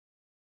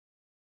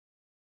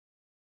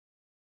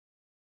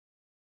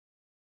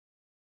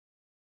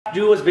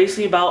do was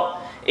basically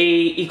about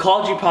a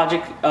ecology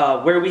project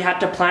where we had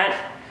to plant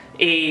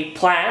a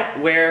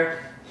plant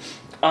where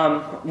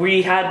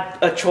we had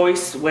a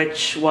choice,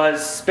 which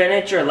was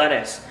spinach or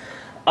lettuce.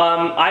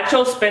 I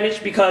chose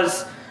spinach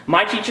because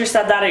my teacher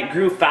said that it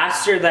grew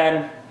faster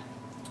than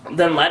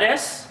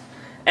lettuce,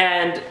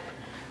 and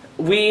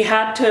we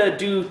had to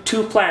do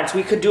two plants.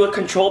 We could do a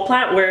control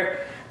plant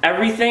where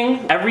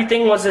everything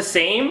was the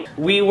same.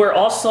 We were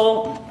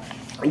also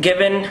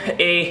given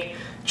a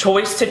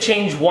choice to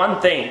change one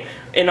thing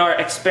in our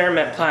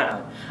experiment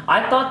plant.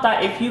 I thought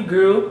that if you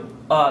grew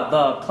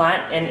the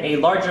plant in a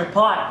larger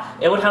pot,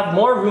 it would have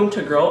more room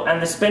to grow,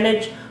 and the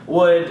spinach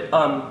would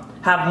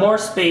have more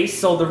space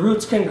so the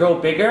roots can grow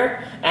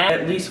bigger, and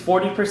at least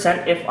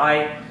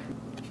 40%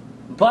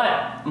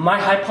 but my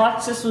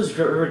hypothesis was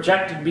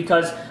rejected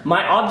because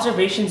my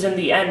observations in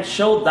the end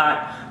showed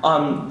that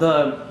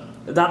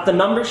the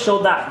numbers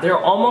showed that they're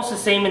almost the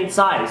same in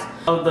size.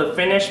 Of the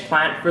finished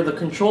plant for the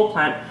control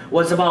plant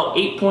was about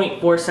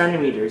 8.4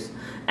 centimeters.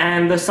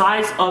 And the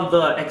size of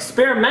the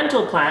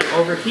experimental plant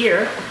over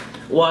here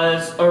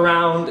was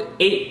around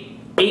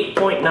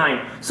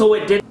 8.9.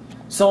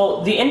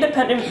 So the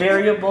independent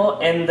variable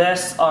in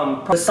this,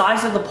 the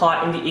size of the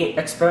pot in the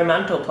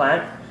experimental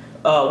plant,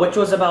 which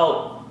was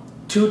about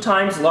 2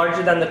 times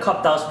larger than the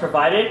cup that was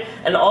provided.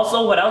 And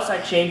also what else I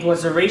changed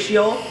was the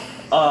ratio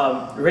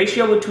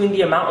between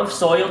the amount of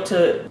soil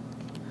to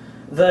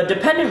the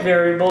dependent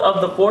variable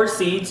of the 4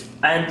 seeds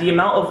and the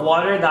amount of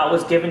water that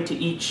was given to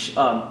each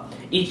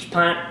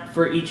plant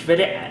for each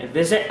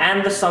visit,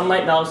 and the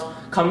sunlight that was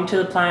coming to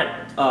the plant,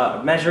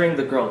 measuring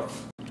the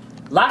growth.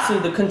 Lastly,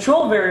 the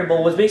control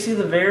variable was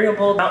basically the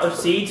variable amount of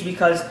seeds,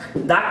 because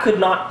that could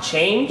not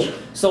change,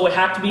 so it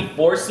had to be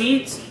 4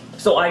 seeds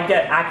so I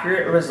get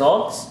accurate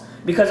results.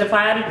 Because if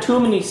I added too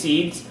many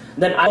seeds,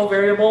 then the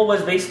variable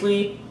was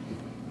basically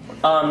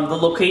the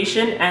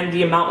location and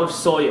the amount of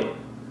soil.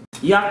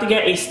 You have to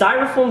get a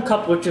styrofoam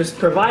cup, which was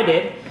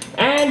provided,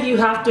 and you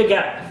have to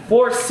get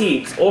 4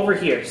 seeds over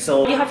here.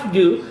 So what you have to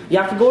do, you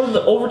have to go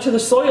over to the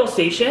soil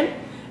station,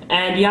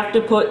 and you have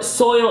to put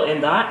soil in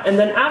that, and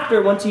then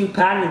after, once you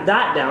patted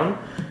that down,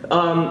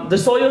 the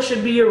soil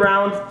should be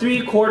around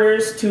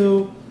 3/4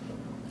 to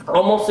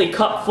almost a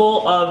cup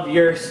full of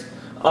your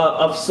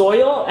of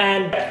soil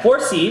and 4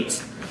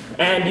 seeds,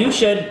 and you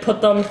should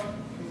put them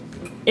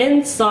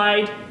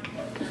inside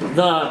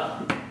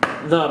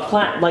the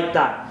plant like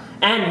that.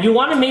 And you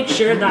want to make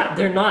sure that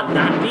they're not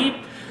that deep.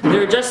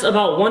 They're just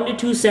about 1 to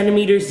 2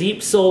 centimeters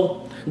deep,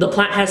 so the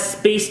plant has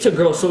space to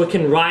grow, so it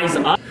can rise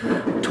up.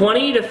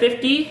 20 to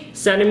 50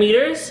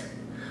 centimeters,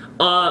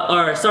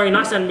 or sorry,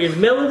 not centimeters,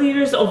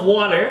 milliliters of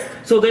water.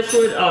 So this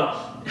would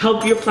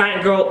help your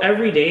plant grow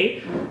every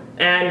day.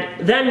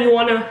 And then you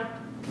want to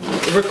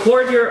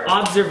record your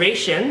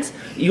observations.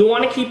 You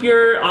want to keep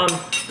your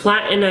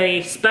plant in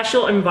a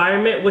special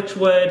environment which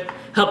would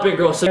help it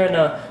grow. So you're in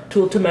a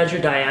tool to measure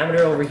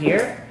diameter over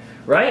here,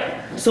 right?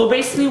 So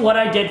basically what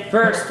I did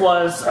first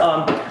was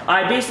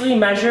I basically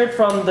measured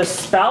from the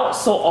spout,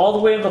 so all the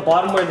way to the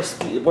bottom where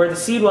the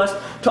seed was,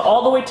 to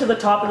all the way to the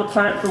top of the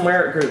plant from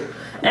where it grew.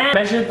 And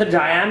measured the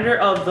diameter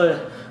of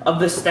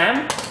the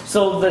stem.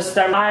 So the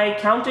stem, I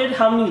counted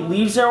how many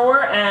leaves there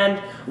were and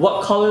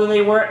what color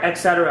they were,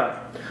 etc.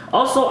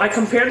 Also, I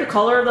compared the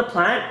color of the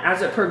plant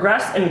as it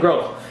progressed in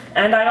growth.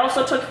 And I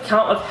also took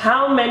account of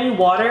how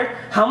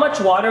much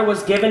water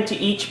was given to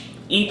each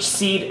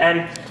seed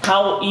and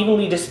how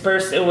evenly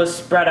dispersed it was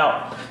spread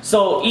out.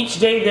 So each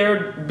day there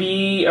would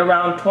be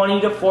around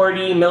 20 to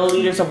 40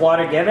 milliliters of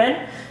water given.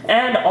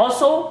 And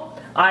also,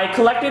 I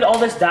collected all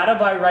this data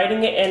by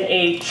writing it in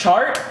a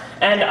chart,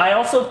 and I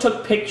also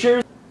took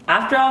pictures.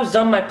 After I was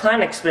done my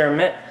plant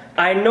experiment,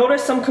 I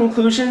noticed some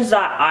conclusions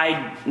that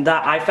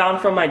I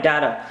found from my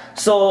data.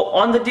 So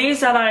on the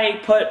days that I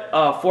put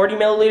 40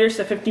 milliliters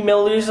to 50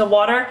 milliliters of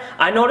water,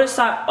 I noticed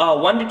that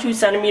 1 to 2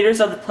 centimeters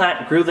of the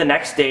plant grew the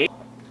next day.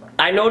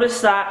 I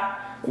noticed that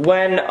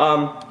when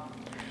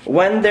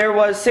there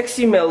was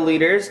 60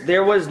 milliliters,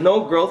 there was no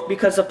growth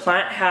because the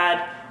plant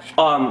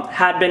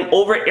had been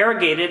over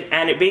irrigated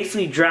and it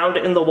basically drowned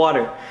in the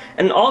water.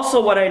 And also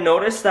what I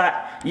noticed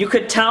that you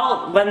could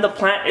tell when the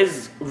plant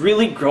is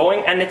really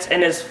growing and it's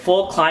in its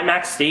full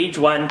climax stage,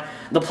 when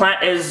the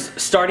plant is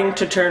starting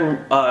to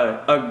turn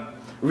a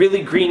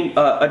really green,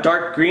 a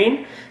dark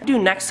green. Do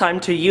next time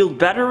to yield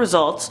better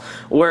results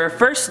were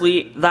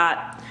firstly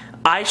that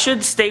I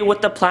should stay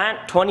with the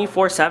plant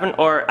 24/7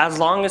 or as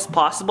long as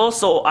possible,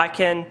 so I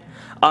can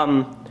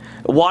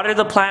water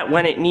the plant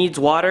when it needs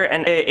water,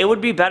 and it would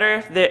be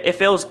better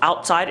if it was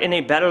outside in a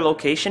better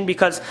location,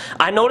 because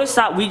I noticed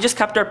that we just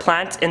kept our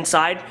plants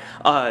inside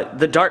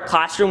the dark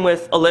classroom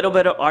with a little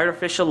bit of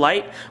artificial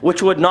light,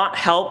 which would not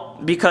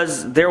help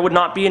because there would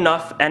not be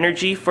enough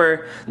energy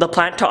for the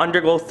plant to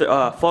undergo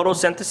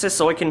photosynthesis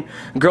so it can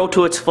grow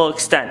to its full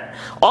extent.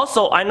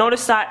 Also, I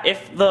noticed that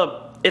if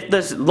the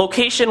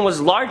location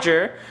was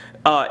larger,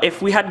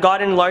 if we had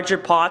gotten larger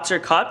pots or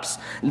cups,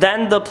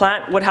 then the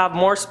plant would have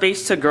more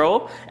space to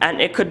grow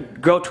and it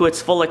could grow to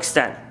its full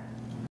extent.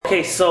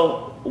 Okay,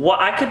 so what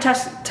I could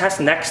test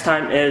next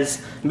time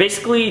is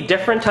basically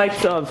different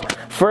types of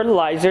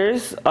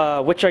fertilizers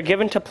which are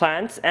given to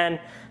plants and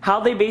how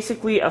they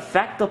basically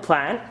affect the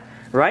plant,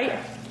 right?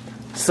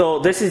 So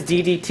this is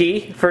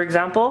DDT, for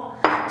example.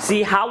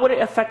 See, how would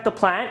it affect the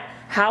plant?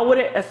 How would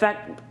it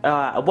affect,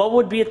 what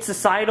would be its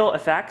societal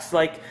effects,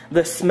 like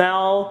the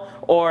smell,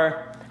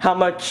 or how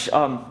much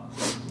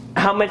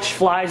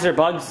flies or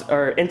bugs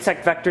or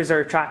insect vectors are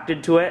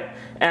attracted to it,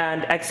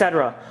 and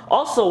etc.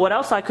 Also, what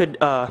else I could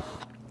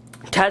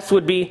test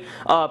would be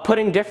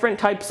putting different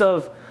types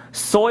of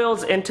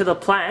soils into the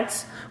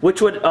plants,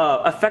 which would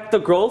affect the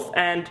growth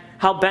and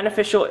how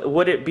beneficial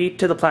would it be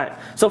to the plant.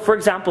 So for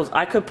example,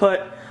 I could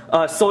put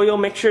soil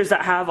mixtures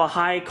that have a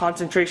high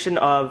concentration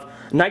of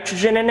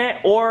nitrogen in it,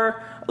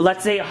 or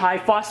let's say a high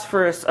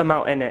phosphorus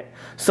amount in it.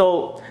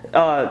 So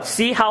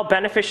see how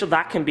beneficial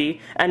that can be,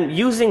 and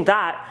using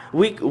that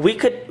we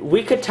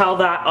could tell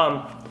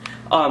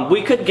that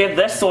we could give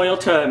this soil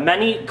to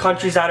many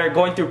countries that are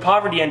going through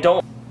poverty and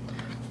don't.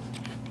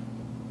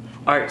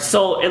 Alright,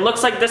 so it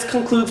looks like this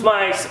concludes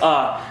my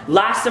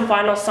last and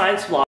final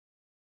science vlog.